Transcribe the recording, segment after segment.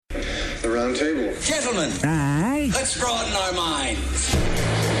the round table. Gentlemen, Aye. let's broaden our minds.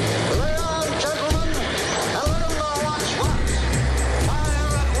 Lay on, gentlemen, and let them know what's what.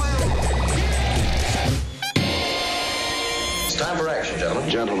 Fire at will. It's time for action, gentlemen.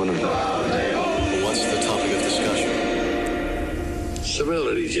 Gentlemen of the round table. What's the topic of discussion?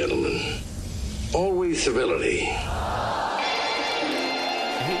 Civility, gentlemen. Always civility. I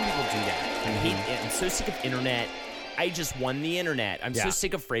hate when people do that. I'm so sick of internet. I just won the internet. I'm so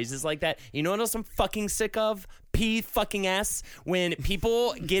sick of phrases like that. You know what else I'm fucking sick of? P-fucking-S. When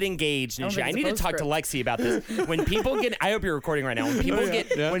people get engaged and shit. I need to talk to Lexi about this. When people get, I hope you're recording right now. When people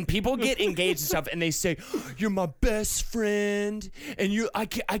when people get engaged and stuff, and they say, "You're my best friend," and I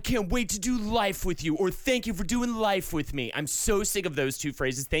can't wait to do life with you, or "Thank you for doing life with me." I'm so sick of those two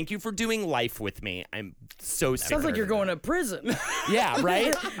phrases. Thank you for doing life with me. I'm so sick. Sounds like you're going to prison. Yeah,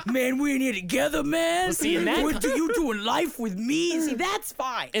 right. Man, we in here together, man. Well, see, in that you doing life with me? See, that's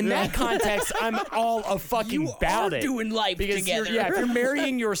fine. In that context, I'm all a fucking about it. Doing life together. If you're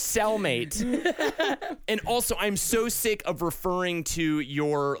marrying your cellmate. And also, I'm so sick of referring to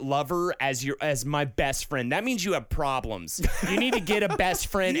your lover as my best friend. That means you have problems. You need to get a best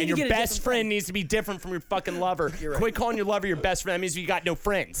friend, and your best friend needs to be different from your fucking lover. Quit calling your lover your best friend. That means you got no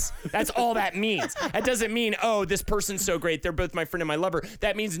friends. That's all that means. That doesn't mean, oh, this person's so great, they're both my friend and my lover.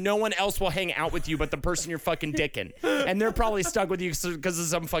 That means no one else will hang out with you but the person you're fucking dicking. And they're probably stuck with you because of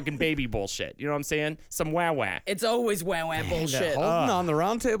some fucking baby bullshit. You know what I'm saying? Some wah-wah. It's always wah-wah bullshit. Holden on the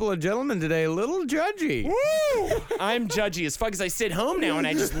round table of gentlemen today, a little judgy. Woo! I'm judgy as fuck because I sit home now and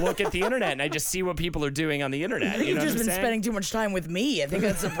I just look at the internet and I just see what people are doing on the internet. You You've know just what I'm been saying? spending too much time with me. I think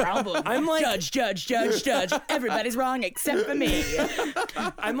that's the problem. I'm like- judge. Everybody's wrong except for me.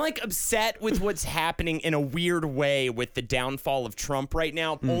 I'm like upset with what's happening in a weird way with the downfall of Trump right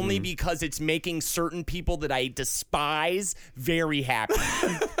now, only because it's making certain people that I despise very happy.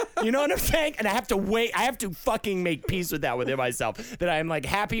 You know what I'm saying? And I have to wait. I have to fucking make peace with that within myself. That I'm like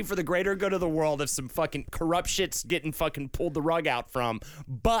happy for the greater good of the world if some fucking corrupt shit's getting fucking pulled the rug out from.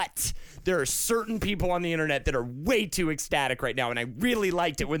 But there are certain people on the internet that are way too ecstatic right now. And I really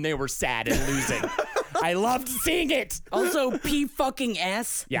liked it when they were sad and losing. I loved seeing it. Also,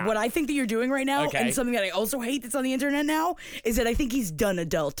 P-fucking-S. Yeah. What I think that you're doing right now, Okay. and something that I also hate that's on the internet now, is that I think he's done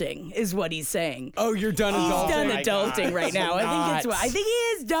adulting, is what he's saying. Oh, you're done He's adulting. done my adulting God. right now. I think he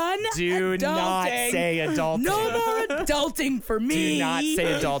is done. Do not adulting. say adulting. No more adulting for me. Do not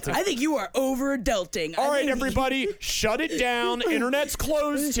say adulting. I think you are over adulting. All right, everybody, shut it down. Internet's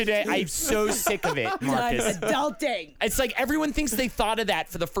closed today. I'm so sick of it, Done Marcus. adulting. It's like everyone thinks they thought of that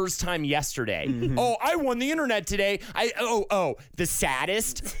for the first time yesterday. Oh, I won the internet today. The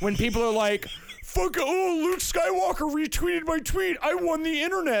saddest when people are like, "Fuck! Oh, Luke Skywalker retweeted my tweet. I won the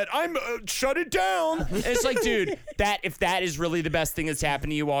internet. I'm shut it down." And it's like, dude, if that is really the best thing that's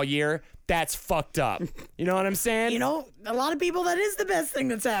happened to you all year, that's fucked up. You know what I'm saying? You know, a lot of people, that is the best thing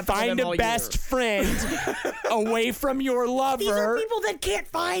that's happened to Find them all a best year. friend away from your lover. These are people that can't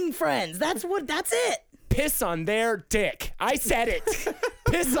find friends. That's it. Piss on their dick. I said it.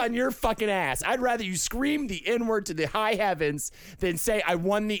 Piss on your fucking ass. I'd rather you scream the N-word to the high heavens than say I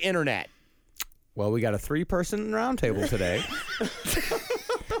won the internet. Well, we got a 3-person round table today.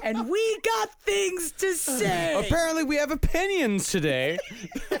 And we got things to say. Apparently, we have opinions today.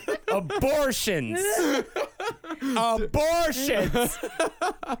 Abortions. Abortions.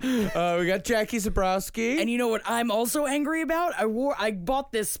 We got Jackie Zebrowski. And you know what I'm also angry about? I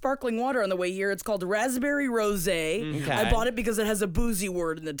bought this sparkling water on the way here. It's called Raspberry Rosé. Okay. I bought it because it has a boozy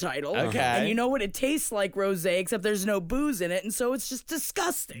word in the title. Okay. And you know what? It tastes like rosé, except there's no booze in it, and so it's just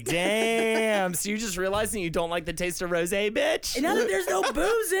disgusting. Damn. So you're just realizing you don't like the taste of rosé, bitch? And now that there's no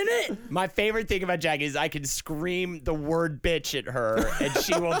booze in it. My favorite thing about Jackie is I can scream the word bitch at her, and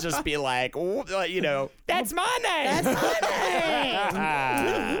she will just be like, that's my name. That's my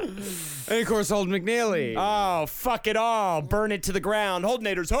name. And, of course, Holden McNeely. Oh, fuck it all. Burn it to the ground.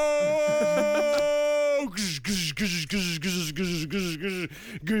 Holdenators. Ho! Oh,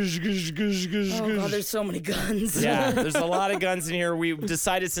 God, there's so many guns. Yeah, there's a lot of guns in here. We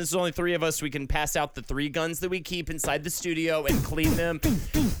decided since there's only 3 of us, we can pass out the 3 guns that we keep inside the studio and clean them,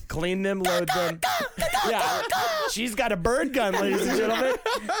 load them. Yeah, she's got a bird gun, ladies and gentlemen.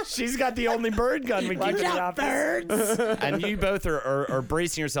 She's got the only bird gun we keep in the office. Birds. And you both are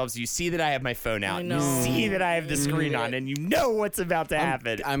bracing yourselves. You see that I have my phone out. I know. You see that I have the screen on, and you know what's about to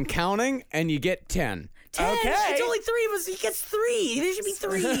happen. I'm counting, and you get 10. 10. Okay. It's only 3 of us. He gets 3. There should be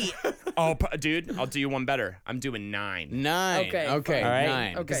 3. Oh, dude, I'll do you one better. I'm doing 9. 9. Okay, Okay. fine. All right,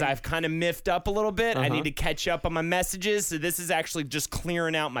 9. Okay. because I've kind of miffed up a little bit. I need to catch up on my messages. So this is actually just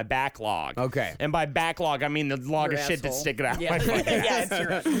clearing out my backlog. Okay. And by backlog, I mean the log Your of shit that's asshole. sticking out. Yeah, my fucking yeah, it's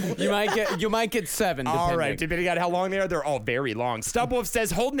your asshole. You might get 7. All right, depending. depending on how long they are, they're all very long. Stubwolf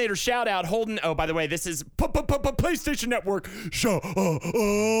says, Holdenator shout out. Holden, oh, by the way, this is PlayStation Network shout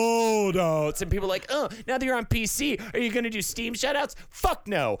outs. And people are like, oh, now that you're on PC, are you going to do Steam shout outs? Fuck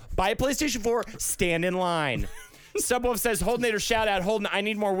no. Buy a PlayStation 4, stand in line. Stubwolf says, Holdenator shout out. Holden, I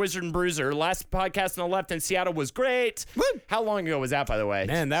need more Wizard and Bruiser. Last podcast on the left in Seattle was great. Woo. How long ago was that, by the way?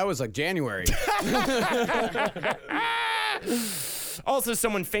 Man, that was like January. Also,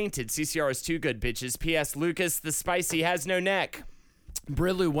 someone fainted. CCR is too good, bitches. P.S. Lucas, the spicy has no neck.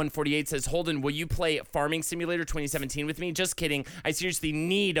 Brilu148 says, Holden, will you play Farming Simulator 2017 with me? Just kidding. I seriously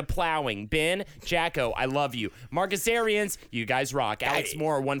need a plowing. Ben, Jacko, I love you. Marcus Arians, you guys rock. Alex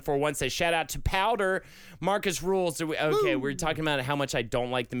Moore 141 says, shout out to Powder. Marcus Rules. We're talking about how much I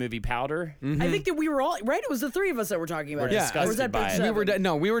don't like the movie Powder. I think that we were all right. It was the 3 of us that were talking about it. Yeah, Or was that disgusted by Big it.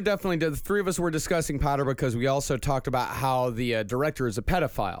 Seven? We were definitely, the 3 of us were discussing Powder because we also talked about how the director is a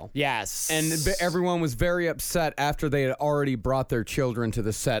pedophile. Yes. And everyone was very upset after they had already brought their children to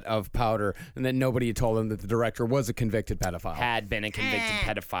the set of Powder, and then nobody had told them that the director was a convicted pedophile. had been a convicted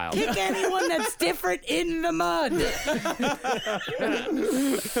pedophile. Kick anyone that's different in the mud.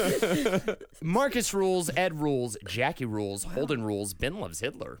 Marcus rules, Ed rules, Jackie rules, Holden rules, Ben loves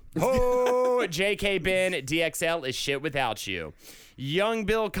Hitler. Oh, JK Ben, DXL is shit without you. Young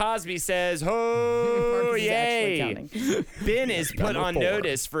Bill Cosby says, oh, Marcus is actually yay. counting. Ben is put on 4.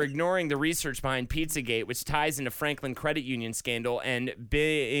 notice for ignoring the research behind Pizzagate, which ties into Franklin Credit Union scandal and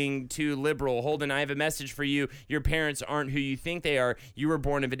being too liberal. Holden, I have a message for you. Your parents aren't who you think they are. You were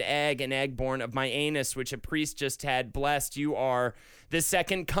born of an egg born of my anus, which a priest just had blessed. You are the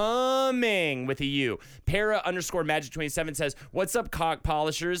second coming with a U. Para_Magic27 says, what's up, cock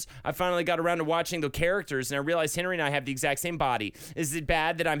polishers? I finally got around to watching the characters, and I realized Henry and I have the exact same body. Is it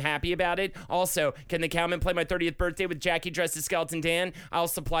bad that I'm happy about it? Also, can the Cowman play my 30th birthday with Jackie dressed as Skeleton Dan? I'll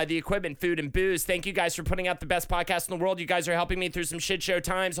supply the equipment, food, and booze. Thank you guys for putting out the best podcast in the world. You guys are helping me through some shit show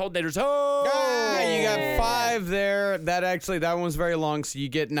times. Holdenators, oh! Ah, you got 5 there. That one was very long, so you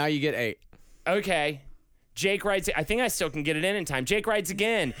get 8. Okay. Jake writes, I think I still can get it in time. Jake writes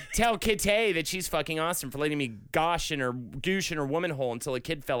again, tell Kitay that she's fucking awesome for letting me goosh in her woman hole until a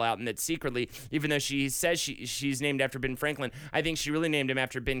kid fell out, and that secretly, even though she says she's named after Ben Franklin, I think she really named him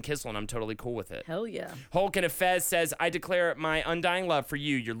after Ben Kissel, and I'm totally cool with it. Hell yeah. Hulk and a Fez says, I declare my undying love for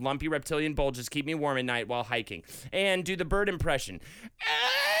you. Your lumpy reptilian bulges keep me warm at night while hiking. And do the bird impression.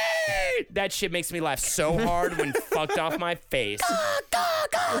 Hey! That shit makes me laugh so hard when fucked off my face.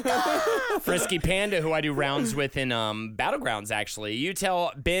 Frisky Panda, who I do rounds with in Battlegrounds, actually. You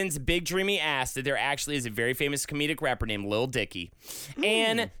tell Ben's big dreamy ass that there actually is a very famous comedic rapper named Lil Dicky.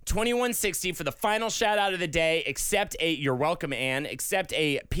 And 2160 for the final shout out of the day, you're welcome, Ann, accept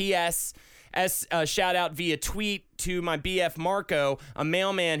a PS shout out via tweet to my BF Marco, a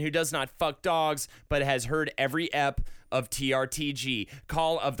mailman who does not fuck dogs, but has heard every ep of TRTG.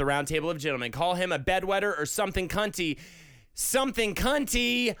 Call of the Roundtable of Gentlemen. Call him a bedwetter or something cunty. Something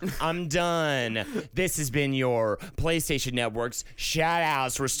cunty. I'm done. This has been your PlayStation Network's shout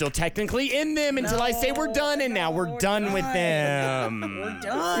outs. We're still technically in them until I say we're done, and now we're done with them. We're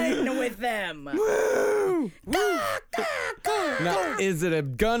done with them. Now, is it a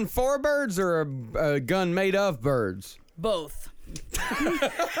gun for birds or a gun made of birds? Both.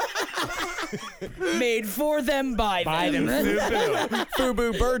 Made for them, by Buy them, FUBU.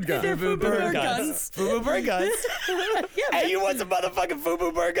 FUBU bird gun. They're FUBU bird guns. FUBU bird guns. Hey, you want some motherfucking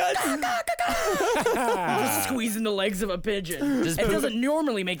FUBU bird guns? Just squeezing the legs of a pigeon. It doesn't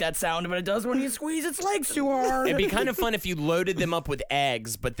normally make that sound, but it does when you squeeze its legs too hard. It'd be kind of fun if you loaded them up with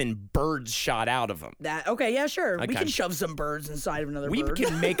eggs, but then birds shot out of them. Okay, yeah, sure. We Okay. can shove some birds inside of another We bird.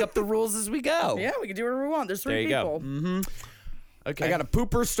 can make up the rules as we go. Yeah, we can do whatever we want. There's 3 There you go. people. Okay. I got a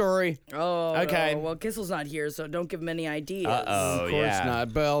pooper story. Oh, Okay. no. Well, Kissel's not here, so don't give him any ideas. Uh-oh, Of course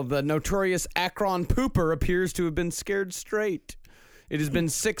not. Well, the notorious Akron Pooper appears to have been scared straight. It has been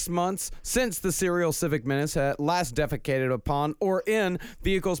 6 months since the serial civic menace had last defecated upon or in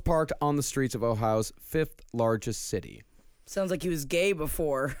vehicles parked on the streets of Ohio's 5th largest city. Sounds like he was gay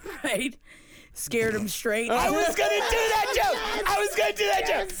before, right? scared him straight. I was gonna do that joke.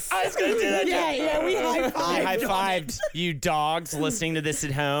 Yeah, we high-fived. High-fived, you dogs listening to this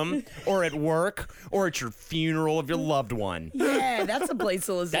at home or at work or at your funeral of your loved one. Yeah, that's a place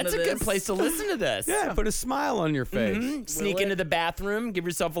to listen That's to a this. good place to listen to this. Yeah, put a smile on your face. Sneak it? into the bathroom, give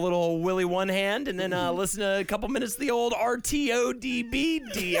yourself a little Willy one hand, and then listen to a couple minutes of the old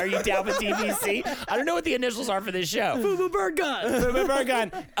RTODBD. Are you down with DBC? I don't know what the initials are for this show. Boo Bird Gun. Boo Bird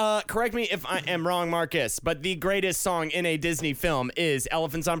Gun. Correct me if I am wrong, Marcus, but the greatest song in a Disney film is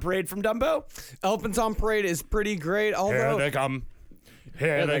Elephants on Parade from Dumbo. Elephants on Parade is pretty great, although... Here they come.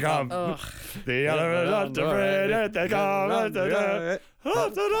 Here they come. The elephants on parade. Here they come.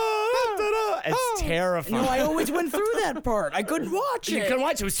 It's terrifying. No, I always went through that part. I couldn't watch You it. couldn't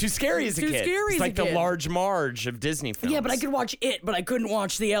watch it. It was too scary as a Too kid. scary It's as like a the kid. Large Marge of Disney films. Yeah, but I could watch it, but I couldn't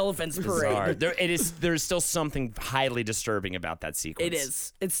watch the Elephants Parade. Bizarre. There's still something highly disturbing about that sequence. It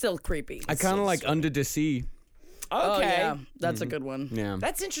is. It's still creepy. I kind of like Under the Sea. Okay. Oh, yeah. That's a good one. Yeah.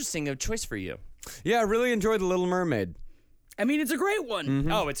 That's interesting. A choice for you. Yeah, I really enjoyed The Little Mermaid. I mean, it's a great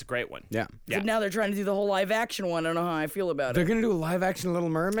one. Oh, it's a great one. Yeah. But now they're trying to do the whole live action one. I don't know how I feel about They're it. going to do a live action Little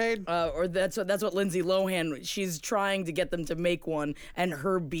Mermaid? Or that's what Lindsay Lohan. She's trying to get them to make one and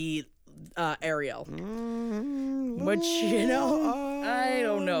her be Ariel. Which I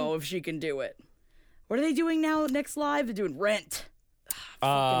don't know if she can do it. What are they doing now? Next live, they're doing Rent.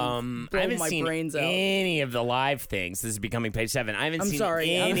 I blow haven't my seen brains out. any of the live things. This is becoming page 7. I haven't I'm seen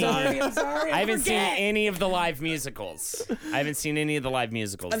sorry. any. I'm sorry. I haven't seen forget. any of the live musicals. I've I've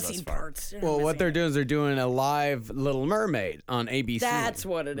thus seen far. parts. Well, what they're doing is they're doing a live Little Mermaid on ABC. That's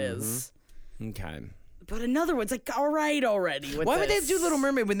what it is. Okay. But another one's like, all right already. With Why would they this. do Little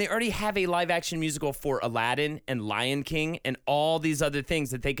Mermaid when they already have a live action musical for Aladdin and Lion King and all these other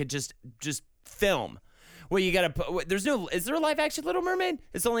things that they could just film? Well, you gotta put. Is there a live action Little Mermaid?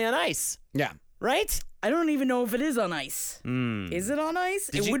 It's only on ice, Yeah. right? I don't even know if it is on ice. Is it on ice?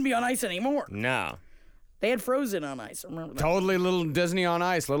 It wouldn't be on ice anymore. No. They had Frozen on ice. I remember that. Totally Little Disney on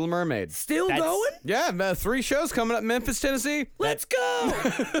Ice, Little Mermaid. Still That's- going? Yeah, 3 shows coming up, Memphis, Tennessee. Let's go.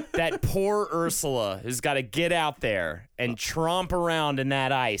 That poor Ursula has got to get out there and tromp around in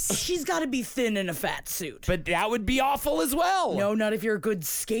that ice. She's got to be thin in a fat suit. But that would be awful as well. No, not if you're a good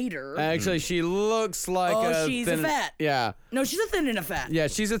skater. Actually, she looks like Oh, a she's thin, a fat. Yeah. No, she's a thin in a fat. Yeah,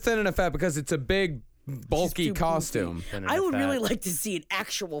 she's a thin and a fat because it's a big, bulky too costume. I would really like to see an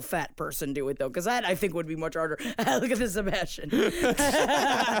actual fat person do it, though, because that I think would be much harder. Look at this Sebastian.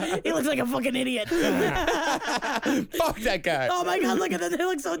 He looks like a fucking idiot. Fuck that guy. Oh my god, look at that. They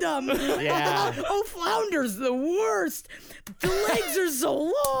look so dumb. Yeah. Oh, Flounder's the worst. The legs are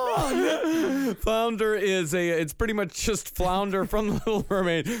so long. Flounder is it's pretty much just Flounder from The Little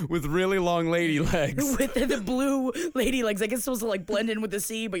Mermaid with really long lady legs. With the blue lady legs. I guess it's supposed to like blend in with the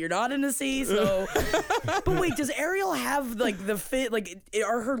sea, but you're not in the sea, so. But wait, does Ariel have like the fit? Like,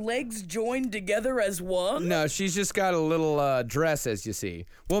 are her legs joined together as one? No, she's just got a little dress, as you see.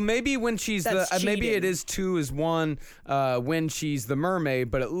 Well, maybe when she's That's maybe it cheating. is 2 as 1 when she's the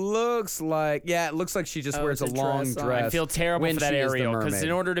mermaid, but it looks like she just wears a it's a long dress on. dress. I feel terrible when for that she is the Ariel because mermaid.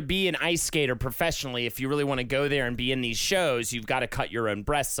 in order to be an ice skater professionally, if you really want to go there and be in these shows, you've got to cut your own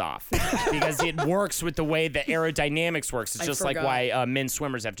breasts off because it works with the way the aerodynamics works. It's I just like forgot. why men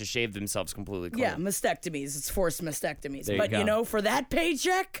swimmers have to shave themselves completely clean. Yeah, mastectomies. It's forced mastectomies. There you But go. you know, for that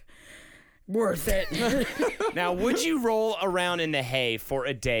paycheck, worth it. Now, would you roll around in the hay for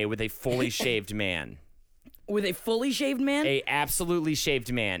a day with a fully shaved man? With a fully shaved man? A absolutely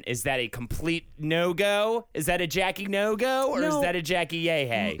shaved man. Is that a complete no-go? Is that a Jackie no-go? Or is No. that a Jackie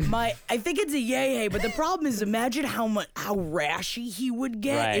yay-hay? I think it's a yay-hay, but the problem is imagine how rashy he would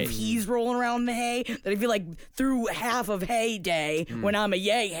get Right. if he's rolling around in the hay. That if you like through half of hay day when I'm a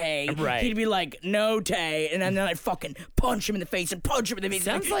yay-hay, Right. he'd be like, no tay, and then I'd fucking punch him in the face and punch him in the face.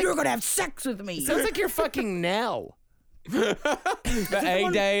 Sounds Like, like- you're gonna have sex with me. Sounds like you're fucking Nell. the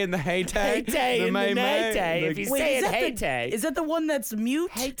A day and the hay day. Hey-tay and the nay-tay. If you Wait, say is it that the- hey-tay. Is that the one that's mute?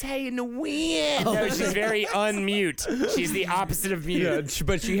 Hey-tay in the wind. No, she's very unmute. She's the opposite of mute. Yeah,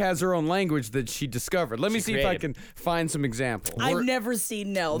 but she has her own language that she discovered. Let me see if I created. can find some examples. I've never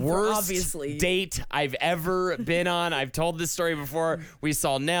seen Nell, Worst obviously. date I've ever been on. I've told this story before. We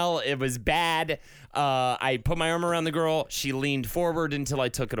saw Nell. It was bad. I put my arm around the girl. She leaned forward until I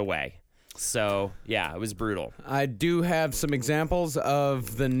took it away. So, yeah, it was brutal. I do have some examples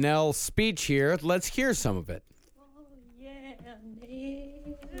of the Nell speech here. Let's hear some of it.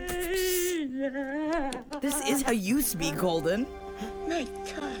 This is how you speak, Holden. My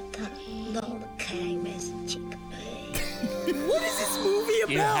tata Lola came as a chick. What is this movie about?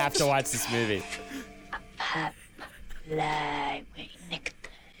 You have to watch this movie. Fly with nectar.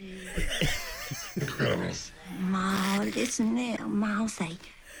 Ma, listen there. Ma say,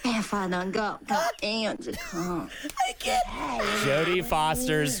 if I done got ants to come. I can't. Jodie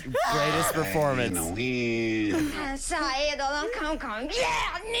Foster's greatest performance. Say, don't come.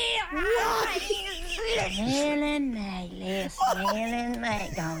 Yeah, Smelling night, smelling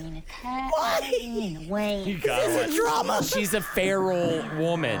night, going to cut in the way. You gotta watch. Drama. She's a feral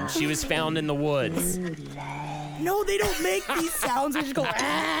woman. She was found in the woods. No, they don't make these sounds. They just go.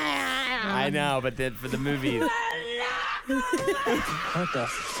 I know, but then for the movie, What the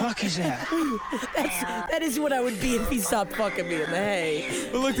fuck is that? That is what I would be if he stopped fucking me in the hay.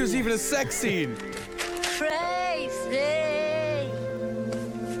 But look, there's even a sex scene. Crazy.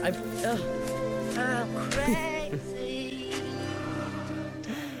 I'm crazy.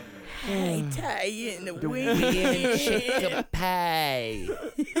 Hey, tie in the wind. Chick-a-pie.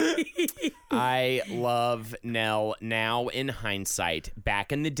 I love Nell now in hindsight.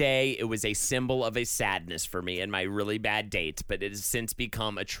 Back in the day, it was a symbol of a sadness for me and my really bad dates, but it has since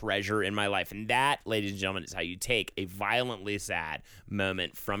become a treasure in my life. And that, ladies and gentlemen, is how you take a violently sad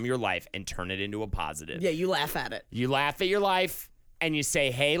moment from your life and turn it into a positive. Yeah, you laugh at it. You laugh at your life and you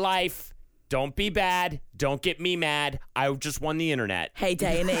say, hey, life, don't be bad. Don't get me mad. I just won the internet. Hey,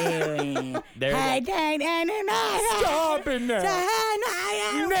 tie in the hay. There Hey, you go. tie in the Stop it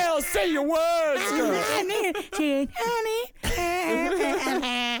now. Nell, say your words, girl.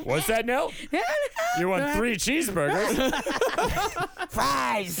 What's that, Nell? You want 3 cheeseburgers?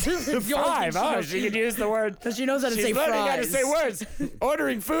 Fries. 5. Oh, she can use the word. She knows how to say She's learning how to fries. say words.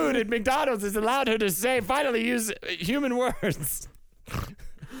 Ordering food at McDonald's has allowed her to finally use human words.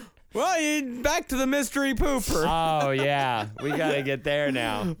 Well, back to the mystery pooper. Oh, yeah. We got to get there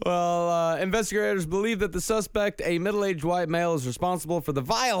now. Well, investigators believe that the suspect, a middle-aged white male, is responsible for the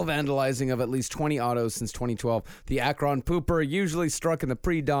vile vandalizing of at least 20 autos since 2012. The Akron Pooper usually struck in the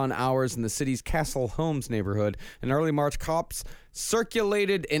pre-dawn hours in the city's Castle Homes neighborhood. In early March, cops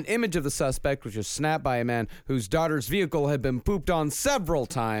circulated an image of the suspect, which was snapped by a man whose daughter's vehicle had been pooped on several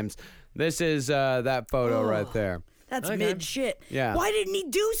times. This is that photo right there. That's mid shit. Yeah. Why didn't he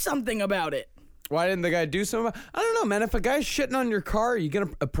do something about it? Why didn't the guy do something? I don't know, man. If a guy's shitting on your car, are you going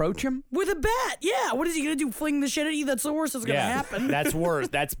to approach him? With a bat. Yeah. What is he going to do? Fling the shit at you? That's the worst that's going to happen. That's worse.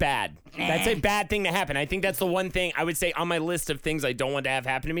 That's bad. That's a bad thing to happen. I think that's the one thing I would say on my list of things I don't want to have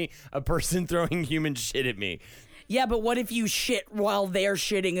happen to me, a person throwing human shit at me. Yeah, but what if you shit while they're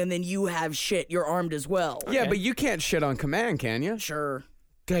shitting and then you have shit? You're armed as well. Yeah, but you can't shit on command, can you? Sure.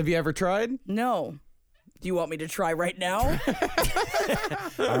 Have you ever tried? No. Do you want me to try right now?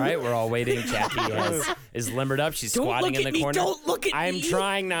 All right, we're all waiting. Jackie is limbered up. She's Don't squatting look in at the me. corner. Don't look at I'm me.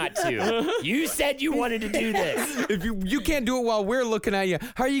 trying not to. You said you wanted to do this. If you can't do it while we're looking at you,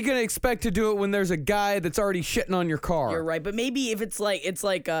 how are you going to expect to do it when there's a guy that's already shitting on your car? You're right, but maybe if it's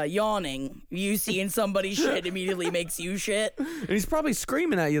like yawning, you seeing somebody shit immediately makes you shit. And he's probably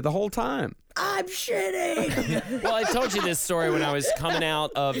screaming at you the whole time. I'm shitting. Well, I told you this story when I was coming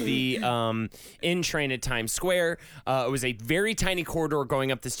out of the in train at Times Square. It was a very tiny corridor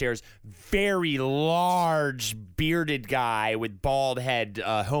going up the stairs. Very large bearded guy with bald head,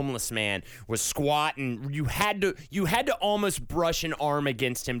 homeless man, was squatting. You had to almost brush an arm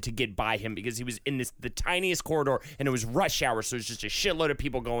against him to get by him because he was in the tiniest corridor and it was rush hour, so it was just a shitload of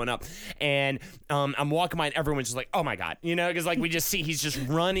people going up. And I'm walking by and everyone's just like, oh my god, because like we just see he's just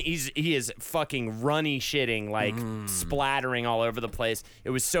running. He is fucking runny shitting, like splattering all over the place.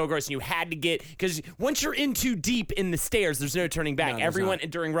 It was so gross. And you had to get, because once you're in too deep in the stairs, there's no turning back. Everyone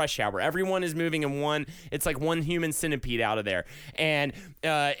during rush hour, everyone is moving in it's like one human centipede out of there. And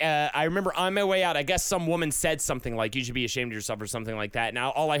I remember on my way out, I guess some woman said something like, you should be ashamed of yourself or something like that. Now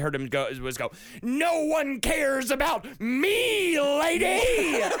all I heard him go, no one cares about me,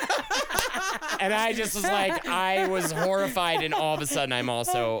 lady. And I just was like, I was horrified, and all of a sudden I'm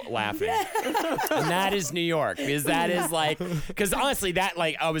also laughing. And that is New York, because that is like, because honestly, that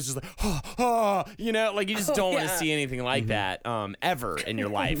like, I was just like, like you just don't want to see anything like that ever in your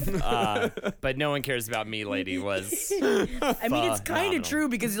life. But no one cares about me, lady was. I mean, it's kind of true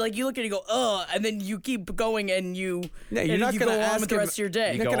because like you look at it and go, and then you keep going and you're not going to ask on with the rest of your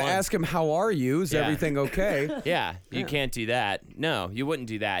day. You're not going to ask him, how are you? Is everything okay? Yeah, you can't do that. No, you wouldn't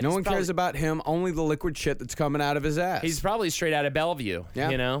do that. No one cares about him, only the liquid shit that's coming out of his ass. He's probably straight out of Bellevue,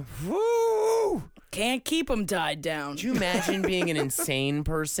 Woo! Can't keep him tied down. Could you imagine being an insane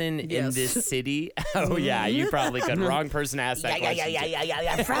person in Yes. this city? Oh, yeah, you probably could. Wrong person asked that question.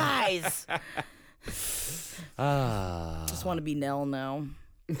 Yeah. Fries. Just want to be Nell now.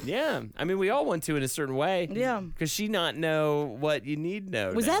 Yeah, I mean, we all want to in a certain way. Yeah. Because she not know what you need to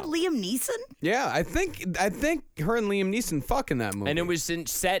know. Was now. that Liam Neeson? Yeah, I think her and Liam Neeson fuck in that movie. And it was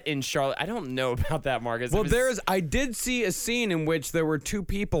set in Charlotte. I don't know about that, Marcus. Well, I did see a scene in which there were two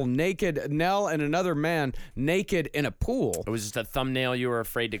people naked, Nell and another man, naked in a pool. It was just a thumbnail you were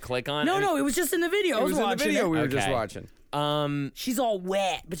afraid to click on? No, it was just in the video. I was in the watching video it. we were just Okay. watching. She's all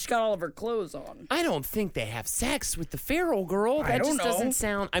wet, but she got all of her clothes on. I don't think they have sex with the feral girl. That don't just know. doesn't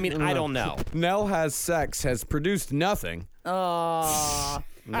sound. I mean, I don't know. Nell has sex, has produced nothing.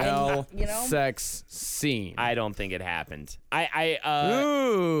 Nell sex scene. I don't think it happened.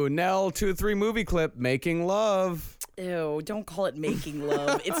 Ooh, Nell 2-3 movie clip, making love. Ew, don't call it making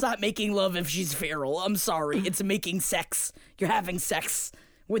love. It's not making love if she's feral. I'm sorry. It's making sex. You're having sex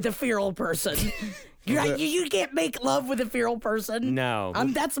with a feral person. You can't make love with a feral person. No.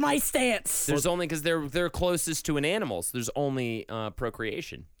 That's my stance. There's only because they're closest to an animal. So there's only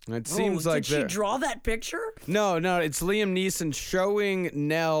procreation. It seems like did she draw that picture? No, it's Liam Neeson showing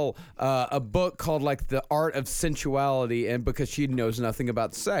Nell a book called like The Art of Sensuality, and because she knows nothing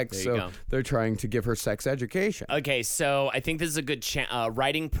about sex, you so go. they're trying to give her sex education. Okay, so I think this is a good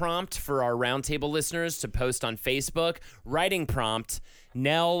writing prompt for our roundtable listeners to post on Facebook. Writing prompt: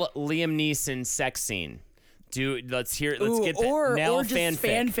 Nell Liam Neeson sex scene. Let's get that. Nell or just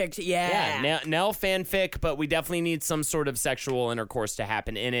fanfic. Yeah. Nell fanfic, but we definitely need some sort of sexual intercourse to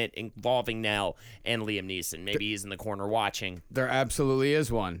happen in it involving Nell and Liam Neeson. Maybe he's in the corner watching. There absolutely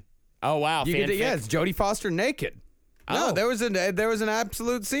is one. Oh wow, fanfic. It's Jodie Foster naked. Oh. No, there was an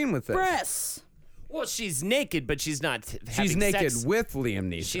absolute scene with this. Breasts. Well, she's naked, but she's not. She's naked sex. with Liam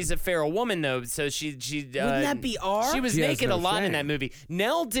Neeson. She's a feral woman, though, so she. Wouldn't that be R? She was She has naked no a lot in shame. that movie.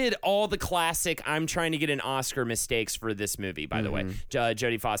 Nell did all the classic. I'm trying to get an Oscar mistakes for this movie. By the way,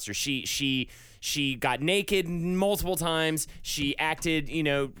 Jodie Foster. She got naked multiple times. She acted,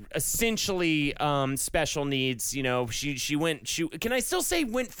 essentially special needs. She went. Can I still say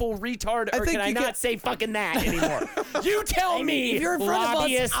went full retard, or think can I you not can- say fucking that anymore? You tell me, If you're in front of us,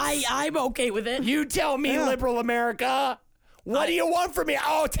 lobbyists. I'm okay with it. You tell me, liberal America. What do you want from me?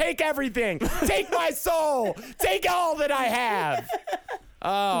 Oh, take everything. Take my soul. Take all that I have.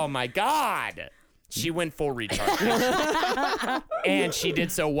 Oh, my God. She went full retard. And she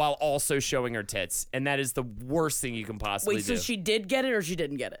did so while also showing her tits. And that is the worst thing you can possibly Wait, do. so she did get it or she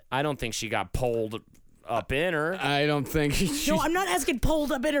didn't get it? I don't think she got pulled up in her. I don't think she. No, I'm not asking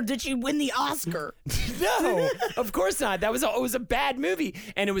pulled up in or did she win the Oscar? No, of course not. It was a bad movie,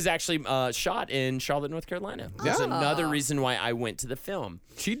 and it was actually shot in Charlotte, North Carolina. That's another reason why I went to the film.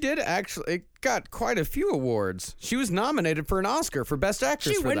 She did actually. It got quite a few awards. She was nominated for an Oscar for Best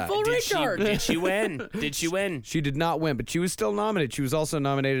Actress She for went that. full retard. Did she win? Did she win? She did not win, but she was still nominated. She was also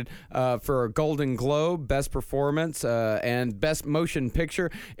nominated for a Golden Globe, Best Performance, and Best Motion Picture.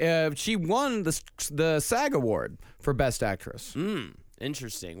 She won the SAG Award for Best Actress.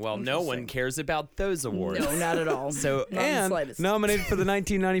 Interesting. Well, no one cares about those awards. No, not at all. So, Not in the And slightest. nominated for the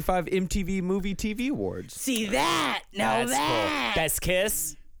 1995 MTV Movie TV Awards. See that? Now that's that. cool. Best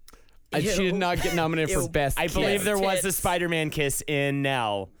kiss. She did not get nominated for Ew. Best I Kiss. believe there was a Tits. Spider-Man kiss in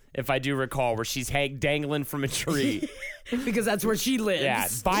Nell, if I do recall, where she's dangling from a tree. Because that's where she lives. Yeah,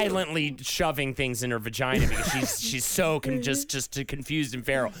 violently shoving things in her vagina because she's so just confused and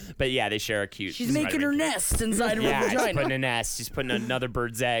feral. But yeah, they share a cute. She's making her Spider-Man nest inside of Yeah, her she's vagina. putting a nest. She's putting another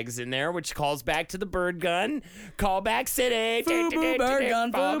bird's eggs in there, which calls back to the bird gun. Callback City. Foo-boo, bird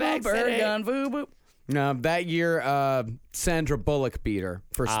gun, foo-boo, Callback bird City. gun, foo-boo. No, that year, Sandra Bullock beat her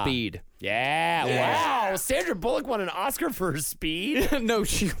for Speed. Yeah. Yeah. Wow. Sandra Bullock won an Oscar for her Speed. No,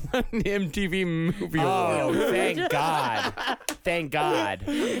 she won the MTV Movie Oh, Award. thank God. Thank God.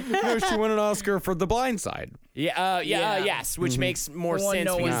 No, she won an Oscar for The Blind Side. Yeah, Yeah. yes, which makes more The one sense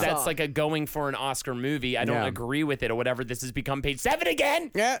no one because that's saw. like a going for an Oscar movie. I don't Yeah. agree with it or whatever. This has become page 7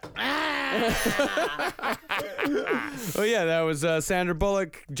 again. Yeah. Oh yeah, that was Sandra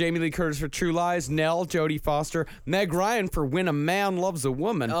Bullock, Jamie Lee Curtis for True Lies, Nell, Jodie Foster, Meg Ryan for When a Man Loves a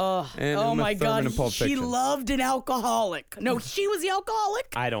Woman. And Oh Uma my Thurman God, in Pulp she Fiction. loved an alcoholic. No, she was the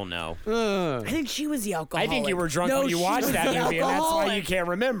alcoholic. I don't know. I think she was the I alcoholic. think you were drunk No, when you she watched was that the movie, and that's why you alcoholic. can't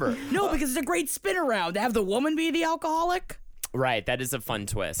remember. No, because it's a great spin around to have the woman be the alcoholic. Right, that is a fun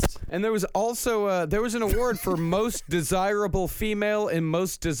twist. And there was also there was an award for Most Desirable Female and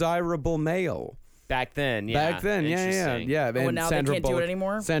Most Desirable Male. Back then, yeah. Back then, yeah. Interesting. And Oh, and now they Sandra can't do it Bullock,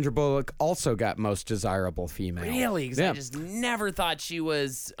 anymore? Sandra Bullock also got Most Desirable Female. Really? Because Yeah. I just never thought she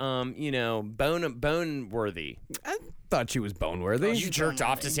was, bone worthy. I thought she was bone-worthy. You jerked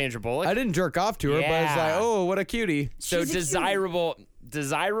off to Sandra Bullock? I didn't jerk off to her, but I was Yeah. like, oh, what a cutie. So She's a desirable.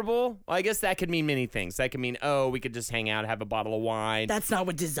 desirable, well, I guess that could mean many things. That could mean, oh, we could just hang out, have a bottle of wine. That's not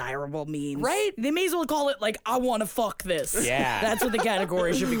what desirable means. Right? They may as well call it, like, I want to fuck this. Yeah. That's what the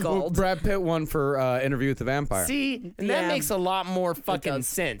category should be called. Brad Pitt won for Interview with the Vampire. See, and that Yeah. makes a lot more fucking does.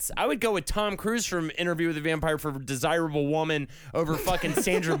 sense. I would go with Tom Cruise from Interview with the Vampire for desirable woman over fucking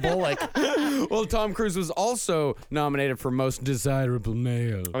Sandra Bullock. Well, Tom Cruise was also nominated for Most Desirable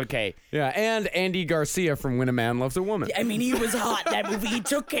Male. Okay. Yeah, and Andy Garcia from When a Man Loves a Woman. I mean, he was hot in that movie. He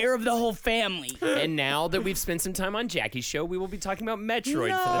took care of the whole family. And now that we've spent some time on Jackie's show, we will be talking about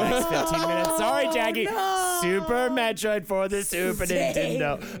Metroid for the next 15 minutes. Sorry, Jackie. Super Metroid for the Super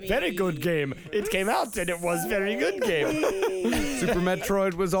Nintendo. Very good game. It came out and it was very good game. Super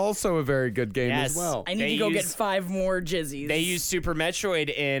Metroid was also a very good game Yes. as well. I need to go get 5 more jizzies. They use Super Metroid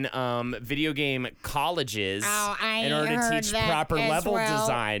in video game colleges in order to heard teach that proper as level well.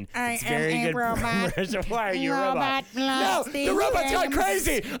 design. I It's am very a good. robot. Why are you a robot? Robot No, loves the the robot's gone games.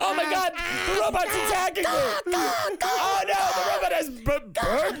 crazy. Oh my god, the robot's attacking me. Oh no, the robot has bird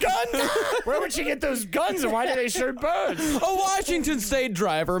guns. Where would she get those guns and why do they shoot birds? A Washington State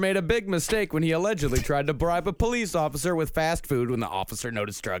driver made a big mistake when he allegedly tried to bribe a police officer with fast food when the officer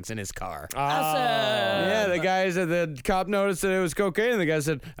noticed drugs in his car. Awesome. Yeah, the cop noticed that it was cocaine, and the guy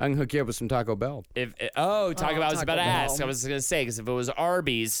said, "I can hook you up with some Taco Bell." Taco Bell. I was about to Taco ask. Bell. I was gonna say because if it was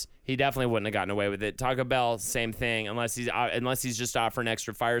Arby's, he definitely wouldn't have gotten away with it. Taco Bell, same thing. Unless he's just offering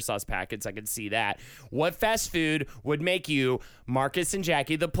extra fire sauce packets, I could see that. What fast food would make you Marcus and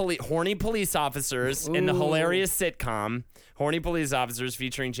Jackie, the horny police officers in the hilarious sitcom Horny Police Officers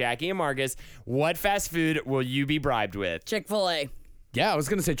featuring Jackie and Marcus? What fast food will you be bribed with? Chick-fil-A. Yeah, I was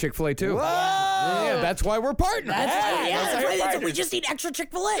gonna say Chick-fil-A too. Yeah, that's why we're partners. We just need extra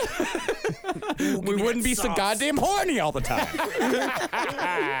Chick-fil-A. We wouldn't be so goddamn horny all the time.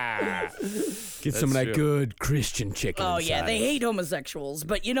 Get some of that true. good Christian chicken. Oh, yeah, inside. they hate homosexuals,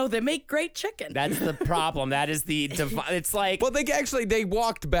 but, they make great chicken. That's the problem. That is the. It's like. Well, they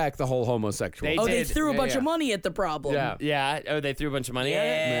walked back the whole homosexual. They They did. threw a bunch Yeah. of money at the problem. Yeah. Yeah. Oh, they threw a bunch of money at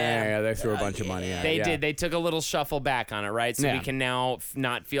it? Yeah, they threw a bunch of money at it. They yeah. did. They took a little shuffle back on it, right? So Yeah. we can now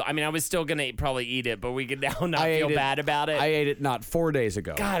not feel. I mean, I was still gonna probably eat it, but we can now not I feel ate it- bad about it. I ate it not 4 days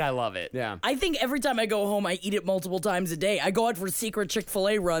ago. God, I love it. Yeah. I think every time I go home, I eat it multiple times a day. I go out for secret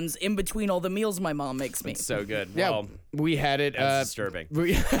Chick-fil-A runs in between all the meals my mom makes me. So good. Yeah, Well, we had it. that's disturbing.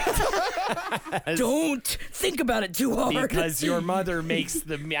 Don't think about it too hard. Because your mother makes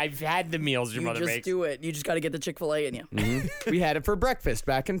the. I've had the meals your you mother just makes. do it. You just got to get the Chick-fil-A in you. we had it for breakfast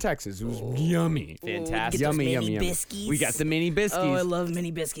back in Texas. It was yummy. Fantastic. Get those Yummy, mini yummy, yummy. biscuits. We got the mini biscuits. Oh, I love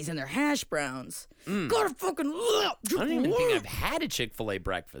mini biscuits and their hash browns. Gotta fucking. I don't even think I've had a Chick-fil-A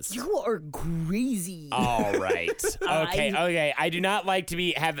breakfast. You are crazy. All right. Okay. I do not like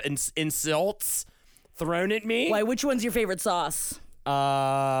to have insults thrown at me. Why? Which one's your favorite sauce?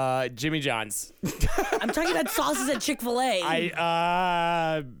 Jimmy John's. I'm talking about sauces at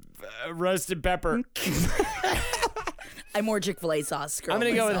Chick-fil-A. Roasted pepper. I'm more Chick-fil-A sauce girl. I'm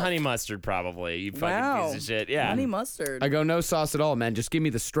gonna go with myself. honey mustard probably. You fucking Wow. piece of shit. Yeah. Honey mustard. I go no sauce at all, man. Just give me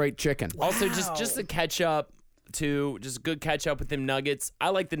the straight chicken. Also, just the ketchup too. Just good ketchup with them nuggets. I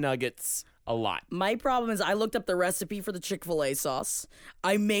like the nuggets a lot. My problem is I looked up the recipe for the Chick-fil-A sauce.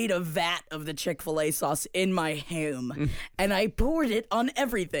 I made a vat of the Chick-fil-A sauce in my home, and I poured it on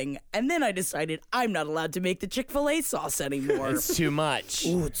everything. And then I decided I'm not allowed to make the Chick-fil-A sauce anymore. It's too much.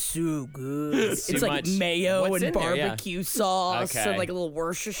 Oh, it's so good. It's It's too like much. mayo What's and in there? Yeah. barbecue sauce Okay. and like a little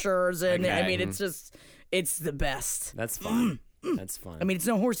Worcestershire in it. I Okay. mean, it's the best. That's fun. That's fun. I mean, it's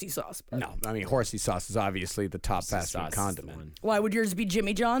no horsey sauce. But No, I mean horsey sauce is obviously the top fast sauce food is condiment. the one. Why would yours be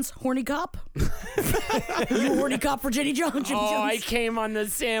Jimmy John's? Horny cop? You horny cop for Jimmy John? Jimmy Oh, I John's? came on the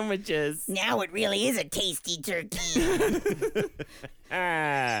sandwiches. Now it really is a tasty turkey.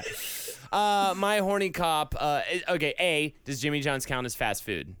 My horny cop. Okay, A, does Jimmy John's count as fast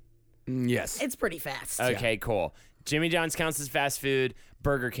food? Yes. It's pretty fast. Okay, cool. Jimmy John's counts as fast food.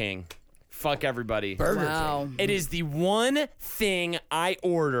 Burger King. Fuck everybody. Wow. It is the one thing I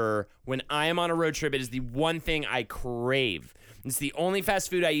order when I am on a road trip. It is the one thing I crave. It's the only fast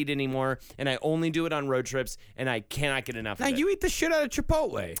food I eat anymore, and I only do it on road trips, and I cannot get enough Now of it. you eat the shit out of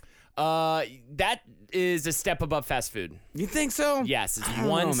Chipotle. That is a step above fast food. You think so? Yes, it's don't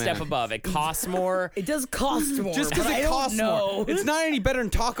one know, step man. above. It costs more. It does cost more. Just because but I it don't costs know. more. It's not any better than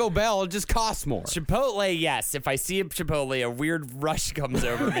Taco Bell. It just costs more. Chipotle, yes. If I see a Chipotle, a weird rush comes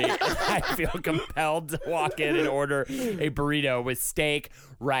over me. I feel compelled to walk in and order a burrito with steak,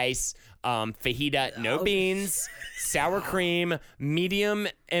 rice, fajita, no beans, sour cream, medium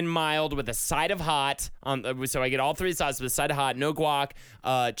and mild with a side of hot. So I get all three sauces with a side of hot, no guac,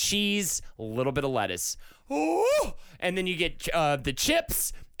 cheese, a little bit of lettuce. this. Oh, and then you get the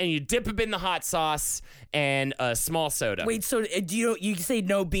chips, and you dip them in the hot sauce and a small soda. Wait, so you say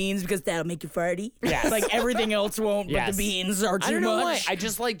no beans because that'll make you farty? Yes. Like everything else won't, but Yes. the beans are too I don't know why. much. I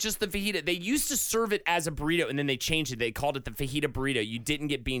just like just the fajita. They used to serve it as a burrito, and then they changed it. They called it the fajita burrito. You didn't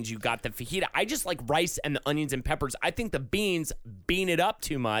get beans, you got the fajita. I just like rice and the onions and peppers. I think the beans bean it up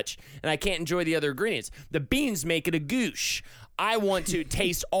too much, and I can't enjoy the other ingredients. The beans make it a goosh. I want to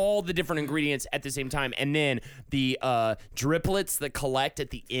taste all the different ingredients at the same time. And then the driplets that collect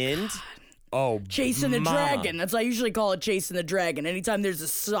at the end. Oh, Chasing the mama. dragon. That's I usually call it chasing the dragon. Anytime there's a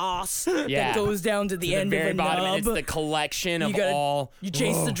sauce that goes down to the To end the very of a bottom, nub, and it's the collection of all. you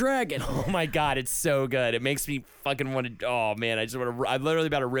chase the dragon. Oh my God, it's so good. It makes me fucking want to. Oh man, I just want to. I'm literally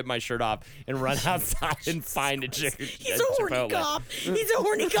about to rip my shirt off and run outside and find a chicken. He's a horny cop. He's a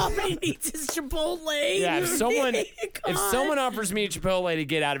horny cop and he needs his Chipotle. Yeah, if someone God. offers me a Chipotle to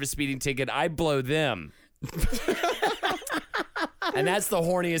get out of a speeding ticket, I blow them. And that's the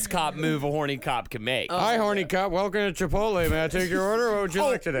horniest cop move a horny cop can make. Hi, horny cop. Welcome to Chipotle. May I take your order? What would you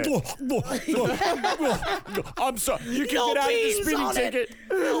like today? I'm sorry. You can No get out of the beans speeding on it. ticket.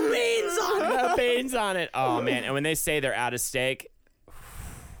 No beans on it. No beans on it. Oh man! And when they say they're out of steak,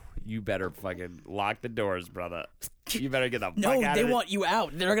 you better fucking lock the doors, brother. You better get the fuck No, out they of it. want you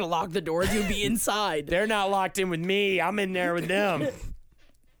out. They're not gonna lock the doors. You'll be inside. They're not locked in with me. I'm in there with them.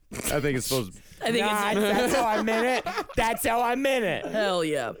 I think it's supposed to. I think Nah, it's that's how I meant it. That's how I meant it. hell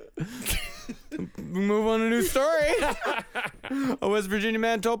yeah. Move on to a new story. A West Virginia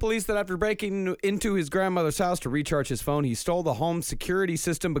man told police that after breaking into his grandmother's house to recharge his phone, he stole the home security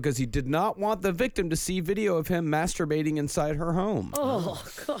system because he did not want the victim to see video of him masturbating inside her home. Oh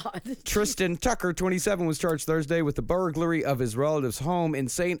God. Tristan Tucker, 27, was charged Thursday with the burglary of his relative's home in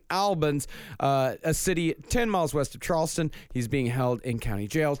St. Albans, a city 10 miles west of Charleston. He's being held in county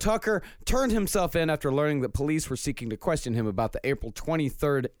jail. Tucker turned himself in after learning that police were seeking to question him about the April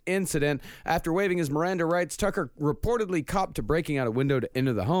 23rd incident. After waiving his Miranda rights, Tucker reportedly copped to breaking out a window to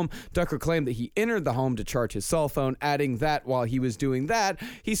enter the home. Tucker claimed that he entered the home to charge his cell phone, adding that while he was doing that,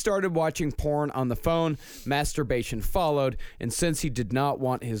 he started watching porn on the phone. Masturbation followed, and since he did not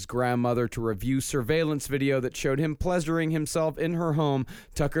want his grandmother to review surveillance video that showed him pleasuring himself in her home,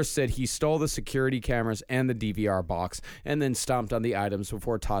 Tucker said he stole the security cameras and the DVR box and then stomped on the items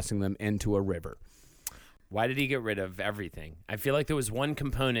before tossing them into a river. Why did he get rid of everything? I feel like there was one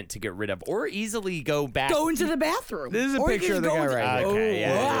component to get rid of, or easily go back. Go into the bathroom. This is a Or you picture can of the go guy into- right here. Okay,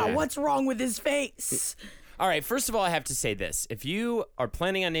 yeah, wow, yeah. what's wrong with his face? All right, first of all, I have to say this. If you are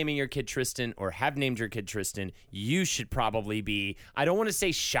planning on naming your kid Tristan or have named your kid Tristan, you should probably be, I don't want to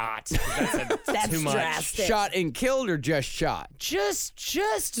say shot, 'cause that's too much. drastic. Shot and killed or just shot?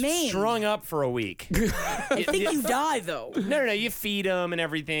 Just Name. strung up for a week. I think you die though. No, you feed them and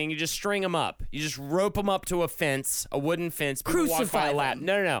everything. You just string them up. You just rope them up to a fence, a wooden fence. People walk Crucify by a lap. them.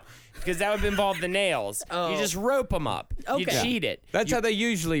 No, because that would involve the nails. You just rope them up. You Okay. cheat it. That's how they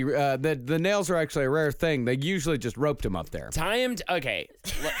usually, the nails are actually a rare thing. They usually just roped him up there. Tie him. Okay.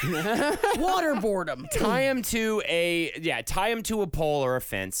 Waterboard him. Tie him to a pole or a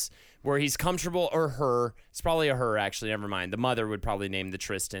fence where he's comfortable, or her. It's probably a her, actually. Never mind. The mother would probably name the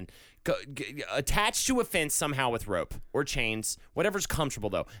Tristan. Attached to a fence somehow with rope or chains, whatever's comfortable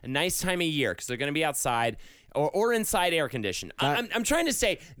though. A nice time of year because they're going to be outside or inside air conditioned. I'm trying to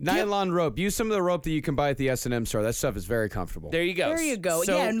say Nylon rope. Use some of the rope that you can buy at the S&M store. That stuff is very comfortable. There you go. There you go.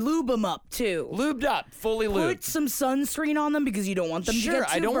 So, yeah, and lube them up too. lubed up, fully Put lubed. some sunscreen on them because you don't want them to Sure, get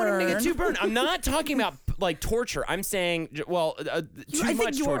too I don't want him to get burned. too burned. I'm not talking about like torture. I'm saying, too think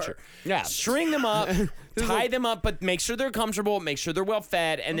much you are. torture. Yeah. String them up, tie them up, but make sure they're comfortable, make sure they're well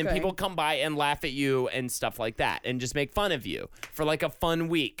fed, and then Okay. people come by and laugh at you and stuff like that, and just make fun of you for like a fun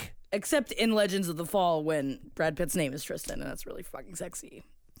week. Except in Legends of the Fall when Brad Pitt's name is Tristan, and that's really fucking sexy.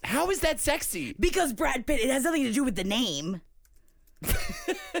 How is that sexy? Because Brad Pitt, it has nothing to do with the name.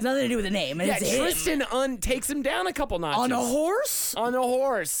 It's nothing to do with the name. Yeah, It's him. Tristan takes him down a couple notches. On a horse? On a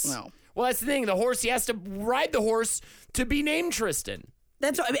horse. No. Well, that's the thing. The horse, he has to ride the horse to be named Tristan.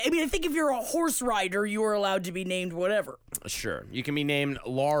 That's what, I mean, I think if you're a horse rider, you are allowed to be named whatever. Sure, you can be named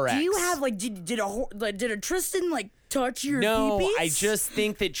Lorex. Do you have like did a Tristan like touch your No, pee-pees? I just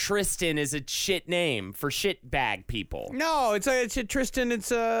think that Tristan is a shit name for shit bag people. No, it's a Tristan.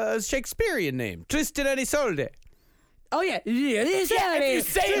 It's a Shakespearean name. Tristan and Isolde. Oh yeah, Yeah, if you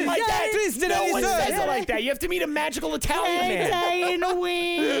say it like that, Tristan no and one Isolde. says it like that. You have to meet a magical Italian man.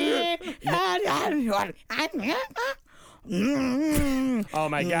 Oh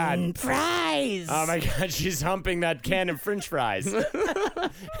my god. Fries. Oh my god, she's humping that can of French fries.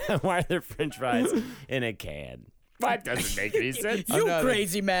 Why are there French fries in a can? That doesn't make any sense. You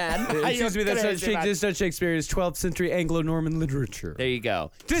crazy man. Excuse me, that's Crazy man. not Shakespeare. It's 12th century Anglo-Norman literature. There you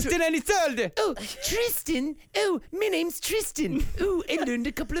go. Tristan and Isolde. Oh, Tristan. Oh, my name's Tristan. Oh, I learned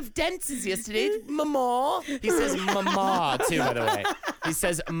a couple of dances yesterday. Mama. He says mama, too, by the way. He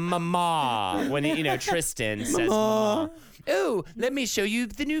says mama when, Tristan says mama. Oh, let me show you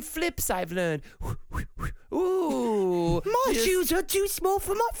the new flips I've learned. Ooh. My shoes are too small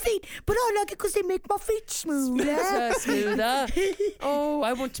for my feet, but I like it because they make my feet smoother. Smoother. Oh,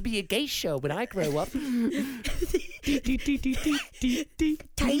 I want to be a geisha when I grow up.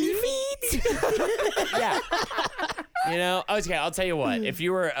 Tiny feet. Yeah. Okay, I'll tell you what. If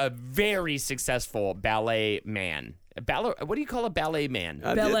you were a very successful ballet man, what do you call a ballet man?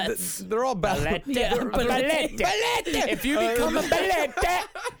 Ballets. They're all ballet. Ballet. If you become a ballet,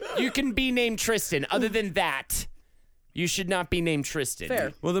 you can be named Tristan. Other than that, you should not be named Tristan.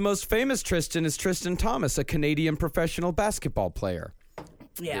 Fair. Well, the most famous Tristan is Tristan Thomas, a Canadian professional basketball player.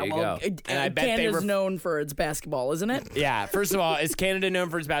 Yeah, There you well, go. And I bet they Canada's known for its basketball, isn't it? Yeah, first of all, is Canada known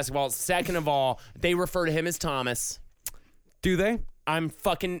for its basketball? Second of all, they refer to him as Thomas. Do they? I'm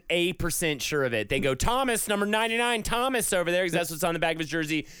fucking A% sure of it. They go, Thomas, number 99, Thomas over there, because that's what's on the back of his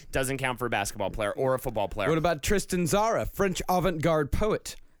jersey. Doesn't count for a basketball player or a football player. What about Tristan Tzara, French avant-garde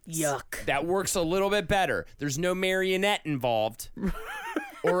poet? Yuck. That works a little bit better. There's no marionette involved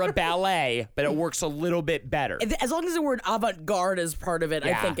or a ballet, but it works a little bit better. As long as the word avant-garde is part of it, I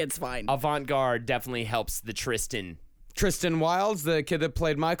Yeah. think it's fine. Avant-garde definitely helps the Tristan. Tristan Wilds, the kid that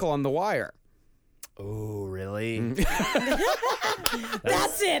played Michael on The Wire. Oh, really?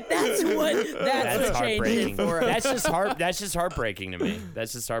 That's it. That's what changed it for us. That's just heartbreaking to me.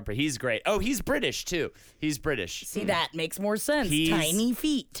 That's just heartbreaking. He's great. Oh, he's British too. He's British. See, that makes more sense. He's- Tiny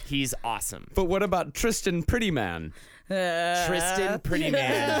feet. He's awesome. But what about Tristan Prettyman? Tristan Pretty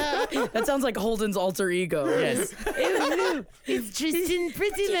Man. That sounds like Holden's alter ego. Yes. It's Tristan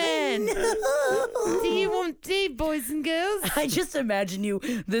Pretty Man. Do you want tea, boys and girls? I just imagine you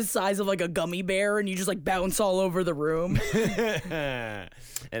this size of like a gummy bear and you just like bounce all over the room.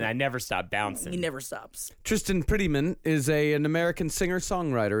 And I never stop bouncing. He never stops. Tristan Prettyman is an American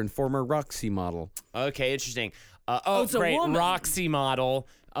singer-songwriter and former Roxy model. Okay, interesting. it's a great. woman. Roxy model.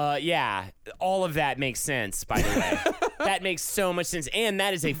 Yeah, all of that makes sense, by the way. That makes so much sense. And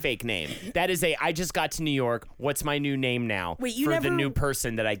that is a fake name. That is I just got to New York. What's my new name now? Wait, you for never- the new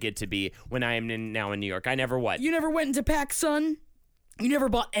person that I get to be when I am now in New York? I never what? You never went into PacSun? You never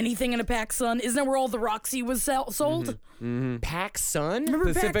bought anything in a PacSun? Isn't that where all the Roxy was sold? Pac Sun? Remember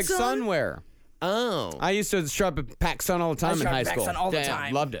Pacific PacSun? Sunwear. Oh. I used to shop at PacSun all the time in shopped high at school. PacSun all the Yeah,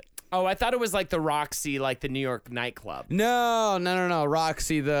 time. Loved it. Oh, I thought it was like the Roxy, like the New York nightclub. No.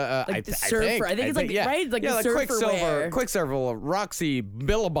 Roxy, the Like the surfer. I think it's like, right? Like the surfer wear. Quicksilver, Roxy,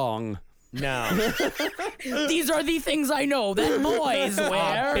 Billabong. No. These are the things I know that boys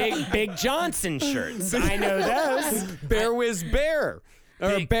wear. Big Johnson shirts. I know those. Bear Whiz Bear. Or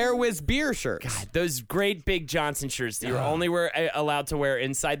Big- Bear Whiz Beer shirts. Those great Big Johnson shirts that you're only allowed to wear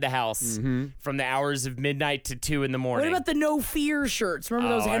inside the house from the hours of midnight to 2 in the morning. What about the No Fear shirts?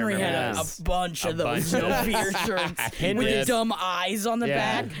 Remember those? Oh, I Henry remember had those. a bunch of those bunch No of Fear shirts Henry- with the dumb eyes on the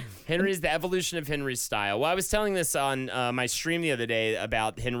Yeah. back. Henry's the evolution of Henry's style. Well, I was telling this on my stream the other day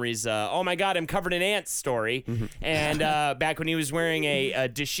about Henry's, oh my God, I'm covered in ants story. And back when he was wearing a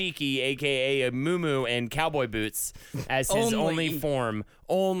dashiki, a.k.a. a muumuu and cowboy boots as his only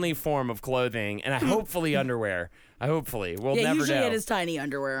form of clothing. And hopefully underwear. We'll Yeah, never usually know. had his tiny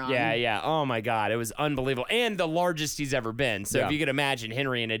underwear on. Yeah. Oh my God, it was unbelievable, and the largest he's ever been. So Yeah. if you could imagine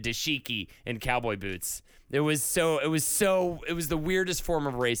Henry in a dashiki and cowboy boots, it was the weirdest form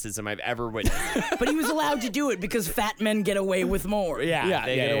of racism I've ever witnessed. But he was allowed to do it because fat men get away with more. They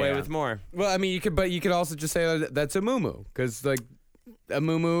get away with more. Well, I mean, you could also just say that's a muumuu, because like a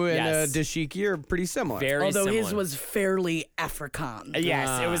muumuu and Yes. a dashiki are pretty similar. Very Although similar. his was fairly Afrikaan.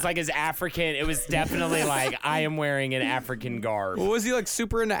 Yes, it was like his African. It was definitely like I am wearing an African garb. Well, was he like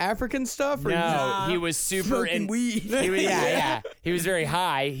super into African stuff? Or No, he was super Smoking in weed. He was, yeah. He was very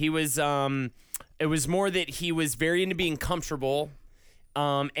high. He was it was more that he was very into being comfortable.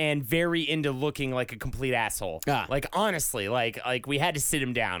 And very into looking like a complete asshole. Like honestly, like we had to sit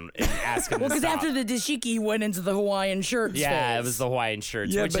him down and ask him. Well, to because stop. after the dashiki, he went into the Hawaiian shirts Yeah, phase. it was the Hawaiian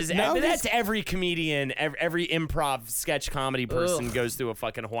shirts, Yeah, which but is now that's every comedian, every improv sketch comedy person goes through a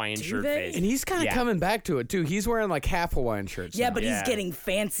fucking Hawaiian shirt they? phase. And he's kind of Yeah. coming back to it too. He's wearing like half Hawaiian shirts. Yeah, now. but he's Yeah. getting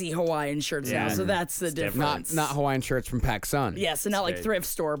fancy Hawaiian shirts now, Yeah. so that's the difference. not Hawaiian shirts from PacSun. Yes, and not like Right. thrift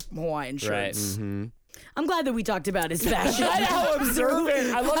store Hawaiian shirts. Right. I'm glad that we talked about his fashion.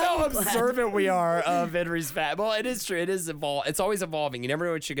 I love how observant we are of Henry's fat. Well, it is true. It is It's always evolving. You never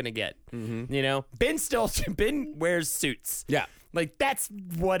know what you're gonna get. You know, Ben wears suits. Yeah. Like, that's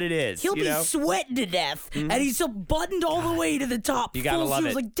what it is. He'll you be know? sweating to death, and he's so buttoned all the way to the top. You gotta full love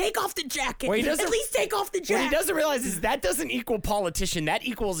suit. it. Like, take off the jacket. Well, he doesn't- At least take off the jacket. What he doesn't realize is that doesn't equal politician. That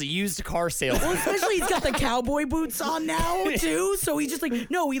equals a used car salesman. Well, especially he's got the cowboy boots on now, too. So he's just like,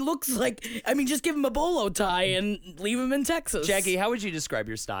 no, he looks like, I mean, just give him a bolo tie and leave him in Texas. Jackie, how would you describe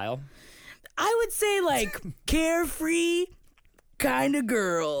your style? I would say, like, carefree kind of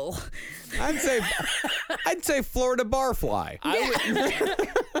girl. I'd say Florida barfly.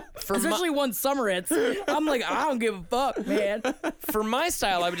 Especially once summer hits. I'm like, I don't give a fuck, man. For my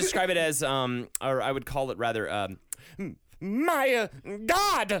style, I would describe it as, or I would call it rather, my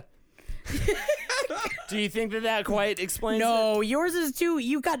God. Do you think that quite explains it? No, yours is too.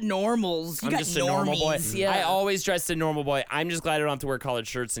 You got normals. You I'm got just a normal boy. normies. Yeah. I always dressed a normal boy. I'm just glad I don't have to wear collared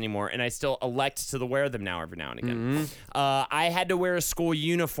shirts anymore, and I still elect to wear them now every now and again. I had to wear a school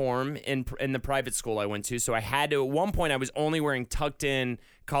uniform in the private school I went to, so I had to. At one point, I was only wearing tucked in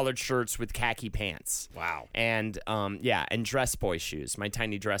collared shirts with khaki pants. Wow. And and dress boy shoes, my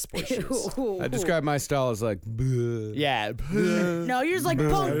tiny dress boy shoes. I describe my style as like, bleh. Yeah. No, yours like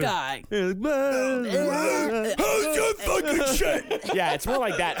punk guy. How's your fucking shit? Yeah, it's more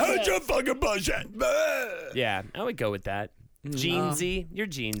like that. How's your fucking bullshit? Yeah, I would go with that. Jeansy, you're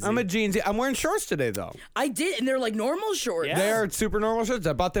jeansy. I'm a jeansy. I'm wearing shorts today, though. I did, and they're like normal shorts. Yeah. They're super normal shorts.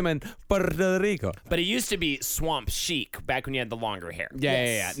 I bought them in Puerto Rico. But it used to be swamp chic back when you had the longer hair.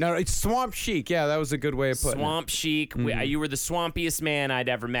 Yeah. No, it's swamp chic. Yeah, that was a good way of putting Swamp chic. You were the swampiest man I'd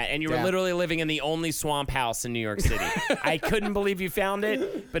ever met, and you were Yeah. literally living in the only swamp house in New York City. I couldn't believe you found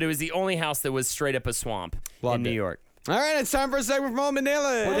it, but it was the only house that was straight up a swamp in Loved New it. York. All right, it's time for a segment from Old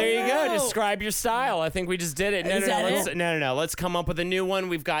Manila. Well, there you go. no. Describe your style. I think we just did it. Is that it? No. Let's come up with a new one.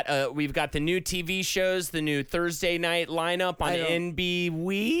 We've got the new TV shows, the new Thursday night lineup on NB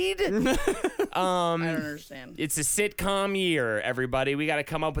Weed. I don't understand. It's a sitcom year, everybody. We got to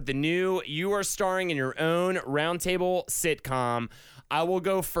come up with the new. You are starring in your own roundtable sitcom. I will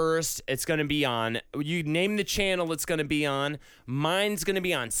go first. It's going to be on. You name the channel it's going to be on. Mine's going to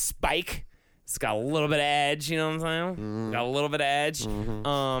be on Spike. It's got a little bit of edge, you know what I'm saying? Got a little bit of edge.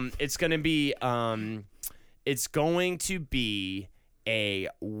 It's going to be a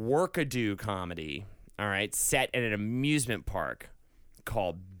workadoo comedy, all right, set at an amusement park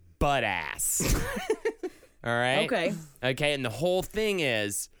called Butt Ass. All right? Okay, and the whole thing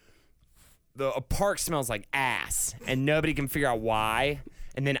is a park smells like ass, and nobody can figure out why.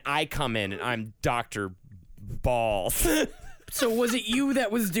 And then I come in, and I'm Dr. Balls. So was it you that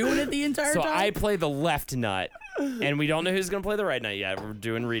was doing it the entire So time? I play the left nut, and we don't know who's going to play the right nut yet. We're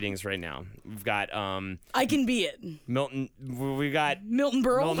doing readings right now. We've got I can be it. Milton. We got Milton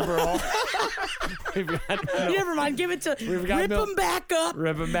Berle. Milton Berle. We've got Never mind. Give it to. got Rip him back up.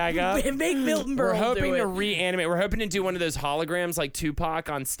 Rip him back up. Make Milton Berle We're hoping do to it. reanimate. We're hoping to do one of those holograms like Tupac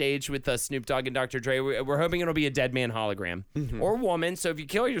on stage with Snoop Dogg and Dr. Dre. We're hoping it'll be a dead man hologram or woman. So if you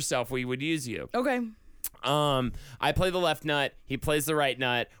kill yourself, we would use you. Okay. I play the left nut. He plays the right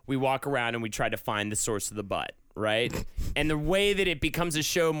nut. We walk around and we try to find the source of the butt, right? And the way that it becomes a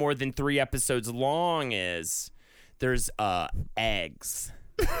show more than 3 episodes long is there's eggs.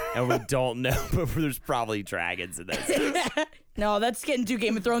 And we don't know, but there's probably dragons in this. No, that's getting too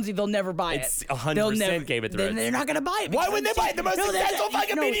Game of Thronesy. They'll never buy it. It's 100% They'll never- Game of Thrones. They're not going to buy it. Why wouldn't they buy it? The most No, successful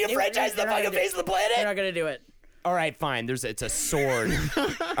fucking media franchise on the fucking face of the planet? They're not going to do it. All right, fine. It's a sword. All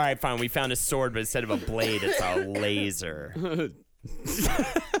right, fine. We found a sword, but instead of a blade, it's a laser.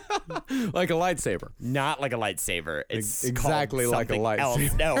 Like a lightsaber. Not like a lightsaber. It's Exactly called like a something lightsaber.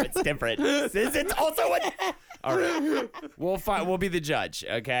 else. No, it's different. It's also what. All right, we'll be the judge,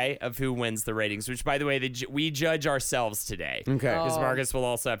 okay, of who wins the ratings. Which, by the way, we judge ourselves today. Okay. Because Marcus will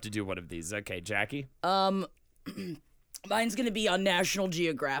also have to do one of these. Okay, Jackie. Mine's going to be on National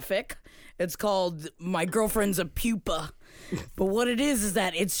Geographic. It's called My Girlfriend's a Pupa. But what it is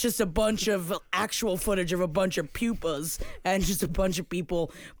that it's just a bunch of actual footage of a bunch of pupas and just a bunch of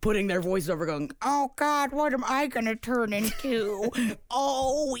people putting their voice over going, oh, God, what am I going to turn into?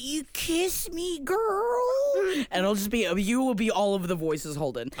 Oh, you kiss me, girl? And it'll just be, you will be all of the voices,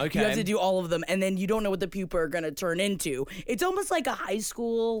 Holden. Okay. You have to do all of them, and then you don't know what the pupa are going to turn into. It's almost like a high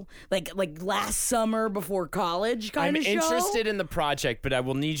school, like last summer before college kind I'm of show. interested in the project, but I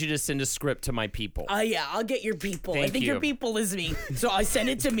will need you to send a script to my people. Yeah, I'll get your people. I Thank think you. your people is me. So I send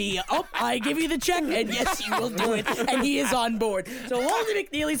it to me. Oh, I give you the check, and yes, you will do it. And he is on board. So Holden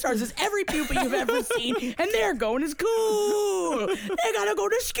McNeely stars as every pupa you've ever seen, and they're going to school. They gotta go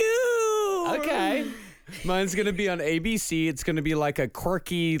to school. Okay. Mine's going to be on ABC. It's going to be like a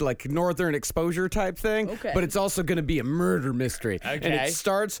quirky, like Northern Exposure type thing. Okay. But it's also going to be a murder mystery. And Okay. it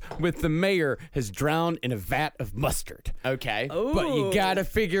starts with the mayor has drowned in a vat of mustard. Okay. But you got to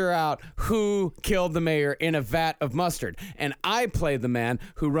figure out who killed the mayor in a vat of mustard. And I play the man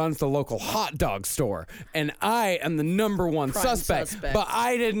who runs the local hot dog store. And I am the number one Prime suspect. suspect. But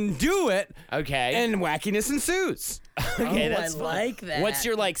I didn't do it. Okay. And wackiness ensues. Okay, I that's fun. like that. What's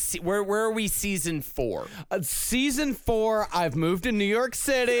your where are we season 4? Season 4, I've moved to New York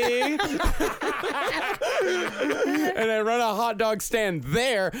City. And I run a hot dog stand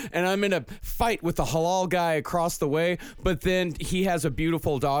there, and I'm in a fight with the halal guy across the way, but then he has a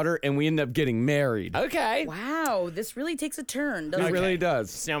beautiful daughter, and we end up getting married. Okay. Wow, this really takes a turn, doesn't It it? really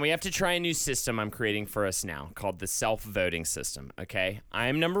does. So now we have to try a new system I'm creating for us now called the self-voting system, okay? I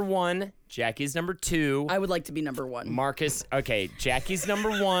am number 1, Jackie's number 2. I would like to be number 1. Marcus, okay, Jackie's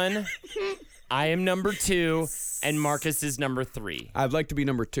number 1. I am number 2, and Marcus is number 3. I'd like to be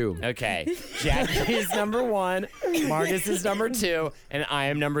number 2. Okay, Jackie is number 1, Marcus is number 2, and I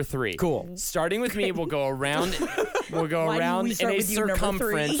am number 3. Cool. Starting with me, we'll go around. We'll go Why around do we in start a with you, number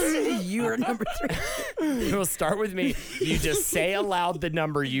circumference. 3? You're number 3. We'll start with me. You just say aloud the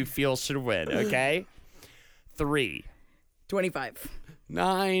number you feel should win. Okay. 3. 25.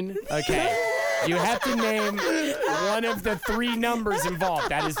 9. Okay. You have to name one of the 3 numbers involved.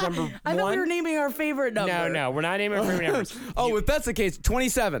 That is number 1. I thought we were naming our favorite number. No, we're not naming our favorite numbers. Oh, if that's the case,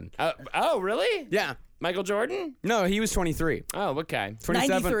 27. Oh, really? Yeah. Michael Jordan? No, he was 23. Oh, okay.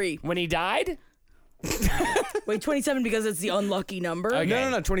 27. 93. When he died? Wait, 27 because it's the unlucky number? Okay.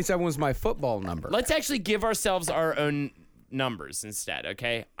 No, 27 was my football number. Let's actually give ourselves our own numbers instead,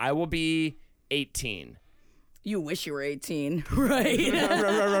 okay? I will be 18. You wish you were 18. Right.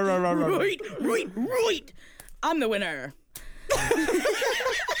 Right. I'm the winner.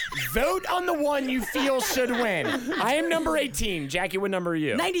 Vote on the one you feel should win. I am number 18. Jackie, what number are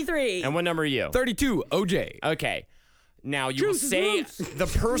you? 93. And what number are you? 32, OJ. Okay. Now you will Juice is say loose. the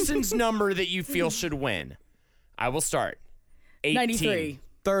person's number that you feel should win. I will start. 18. 93.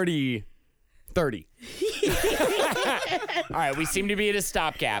 30. All right, we seem to be at a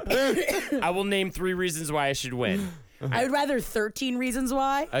stopgap. I will name 3 reasons why I should win. I would rather 13 reasons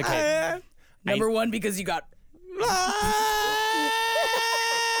why. Okay. Number 1, because you got...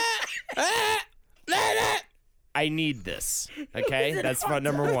 I need this. Okay? That's for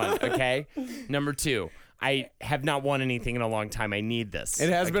number 1. Okay? Number 2, I have not won anything in a long time. I need this. It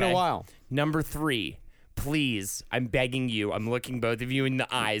has been a okay? while. Number 3, please, I'm begging you. I'm looking both of you in the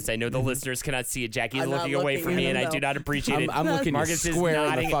eyes. I know the listeners cannot see it. Jackie is I'm not looking away looking, from me, and I no. do not appreciate it. I'm looking Marcus is square in the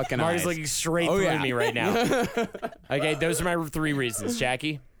nodding. fucking Marcus eyes. looking straight Oh, through yeah. me right now. Okay, those are my 3 reasons.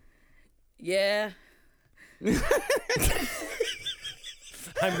 Jackie? Yeah.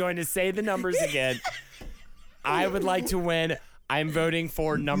 I'm going to say the numbers again. I would like to win. I'm voting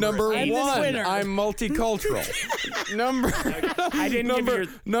for number 8. the 1, winner. I'm multicultural. I didn't give you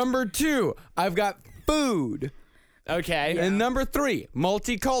Number 2, I've got food. Okay. And number 3,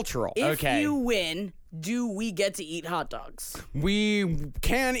 multicultural. If Okay. you win, do we get to eat hot dogs? We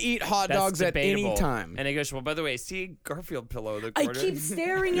can eat hot That's dogs at any debatable. time. And he goes, well, by the way, see Garfield pillow in the I corner. keep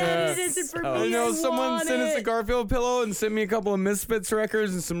staring at it. Is it for me? I know someone want sent us a it. Garfield pillow and sent me a couple of Misfits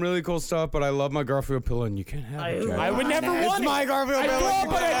records and some really cool stuff, but I love my Garfield pillow and you can't have it. Jack. I would never want it. my Garfield I pillow.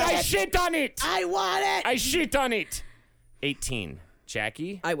 throw it, I shit on it. I want it. I shit on it. 18.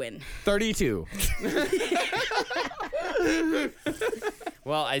 Jackie? I win. 32.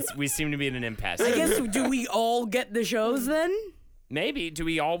 Well, we seem to be in an impasse. I guess, do we all get the shows then? Maybe. Do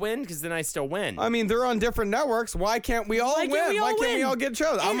we all win? Because then I still win. I mean, they're on different networks. Why can't we all Why win? can't we all Why can't win? we all get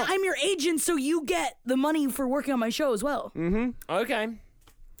shows? And I'm your agent, so you get the money for working on my show as well. Okay.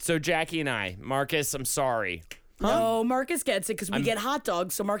 So Jackie and I. Marcus, I'm sorry. No, Marcus gets it because we get hot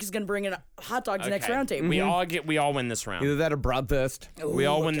dogs, so Marcus is going to bring in hot dogs next Okay. round table. We all win this round. Either that or bratwurst. We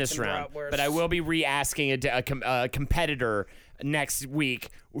all win get this some round. bratwurst. But I will be re-asking a competitor next week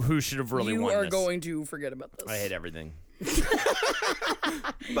who should have really You won are this. going to forget about this. I hate everything.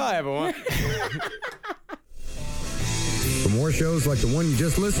 Bye, everyone. For more shows like the one you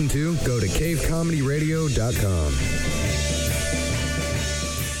just listened to, go to cavecomedyradio.com.